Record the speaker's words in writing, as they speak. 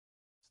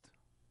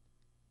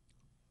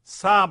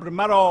صبر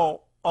مرا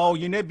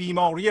آینه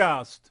بیماری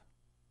است،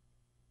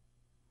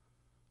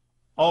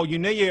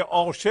 آینه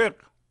عاشق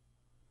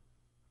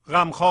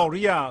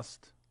غمخواری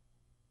است.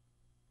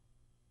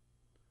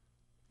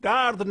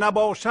 درد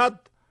نباشد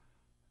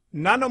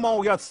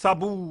ننماید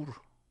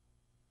صبور،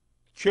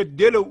 که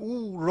دل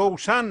او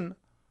روشن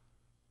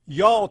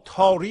یا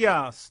تاری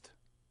است.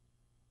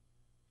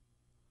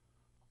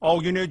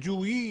 آینه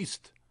جویی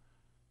است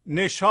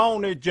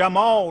نشان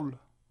جمال،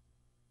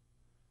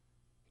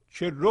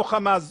 که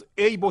رخم از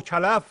عیب و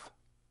کلف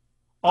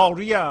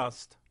عاری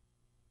است.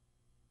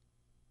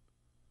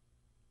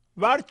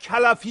 ور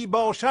کلفی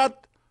باشد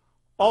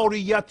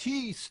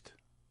عاریتیست،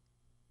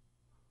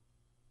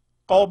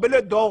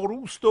 قابل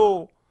داروست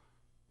و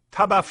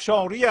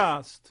افشاری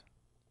است.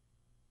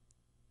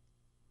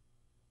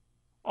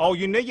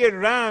 آینه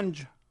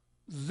رنج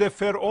ز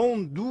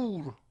فرعون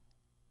دور،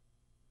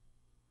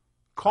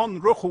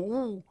 کان رخ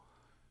او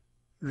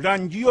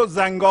رنگی و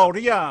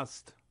زنگاری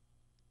است.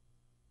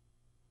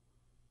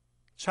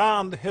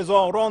 چند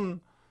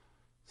هزاران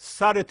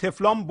سر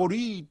طفلان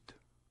برید،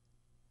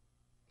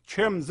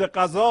 کم ز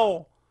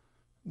قضا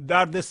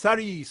درد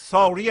سری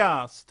ساری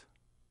است.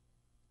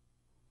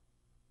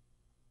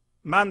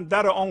 من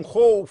در آن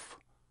خوف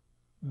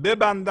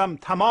ببندم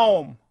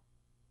تمام،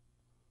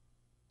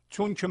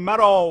 چون که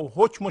مرا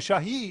حکم و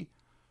شهی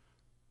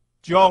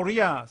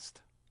جاری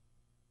است.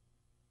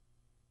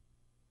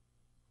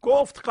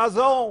 گفت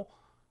قضا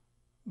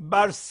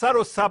بر سر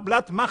و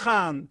سبلت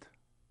مخند،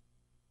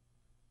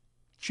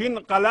 چین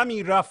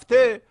قلمی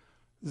رفته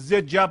ز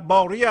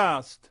جباری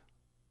است.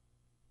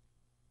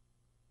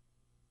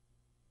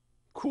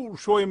 کور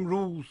شو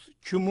امروز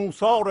که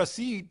موسی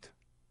رسید،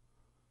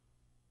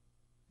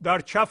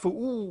 در کف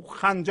او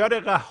خنجر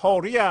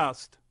قهاری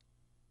است.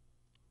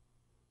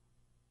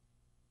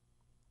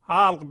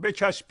 حلق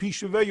بکش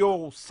پیش وی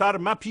و سر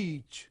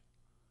مپیچ،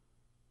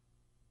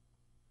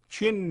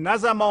 چین نه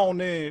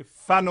زمان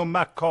فن و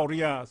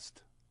مکاری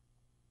است.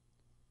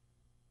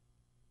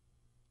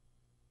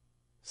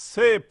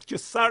 سبت که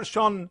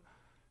سرشان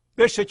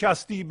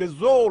بشکستی به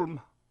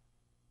ظلم،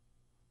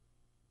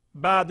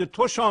 بعد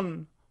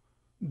توشان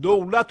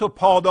دولت و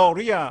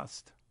پاداری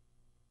است.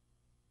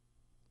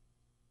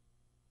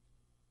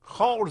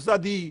 خار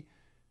زدی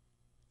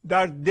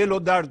در دل و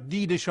در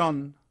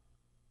دیدشان،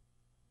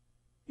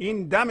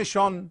 این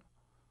دمشان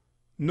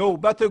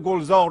نوبت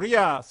گلزاری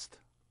است.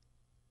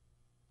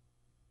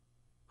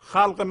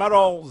 خلق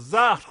مرا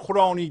زهر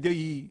خورانیده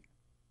ای،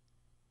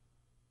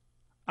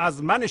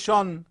 از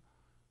منشان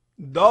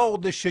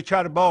داد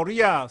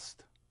شکرباری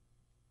است.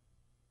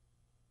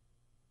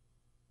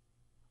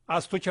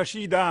 از تو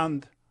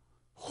کشیدند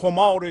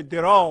خمار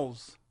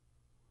دراز،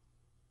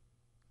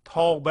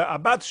 تا به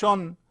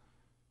ابدشان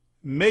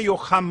می و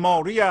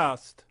خماری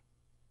است.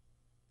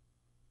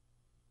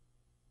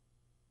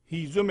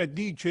 هیزم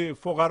دیک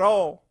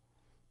فقرا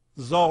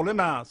ظالم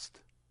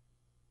است،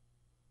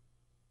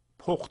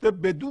 پخته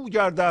بدو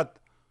گردد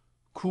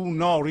کو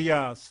ناری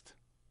است.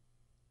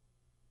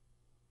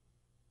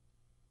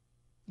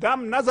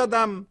 دم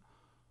نزدم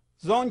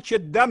زان که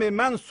دم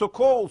من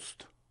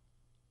سکوست،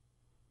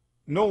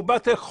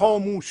 نوبت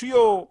خاموشی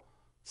و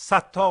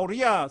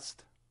ستاری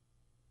است.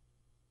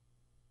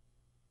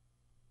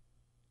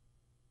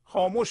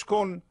 خاموش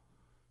کن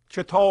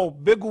که تا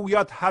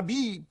بگوید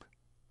حبیب،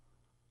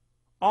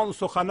 آن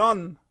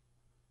سخنان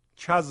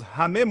که از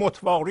همه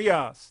متواری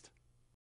است.